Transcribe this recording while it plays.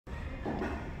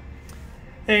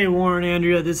Hey Warren,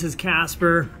 Andrea, this is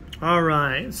Casper. All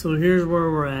right, so here's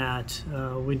where we're at.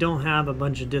 We don't have a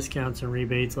bunch of discounts and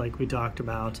rebates like we talked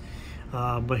about,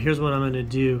 but here's what I'm going to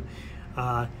do.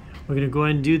 We're going to go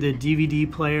ahead and do the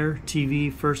DVD player,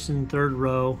 TV, first and third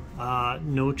row.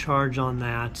 No charge on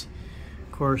that.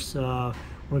 Of course, we're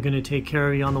going to take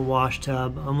care of you on the wash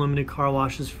tub. Unlimited car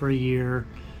washes for a year.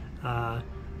 Of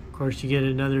course, you get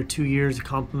another 2 years of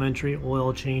complimentary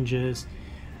oil changes.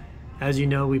 As you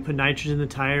know, we put nitrogen in the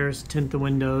tires, tint the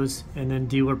windows, and then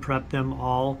dealer prep them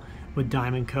all with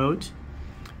Diamond Coat.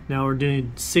 Now we're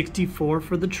doing $64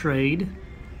 for the trade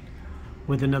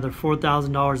with another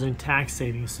 $4,000 in tax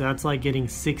savings. So that's like getting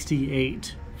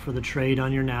 $68 for the trade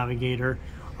on your Navigator.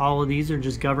 All of these are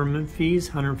just government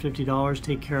fees, $150,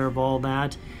 take care of all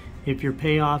that. If your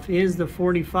payoff is the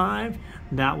 $45,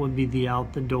 that would be the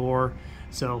out the door.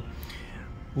 So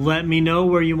let me know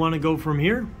where you want to go from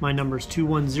here. My number is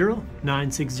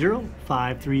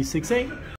 210-960-5368.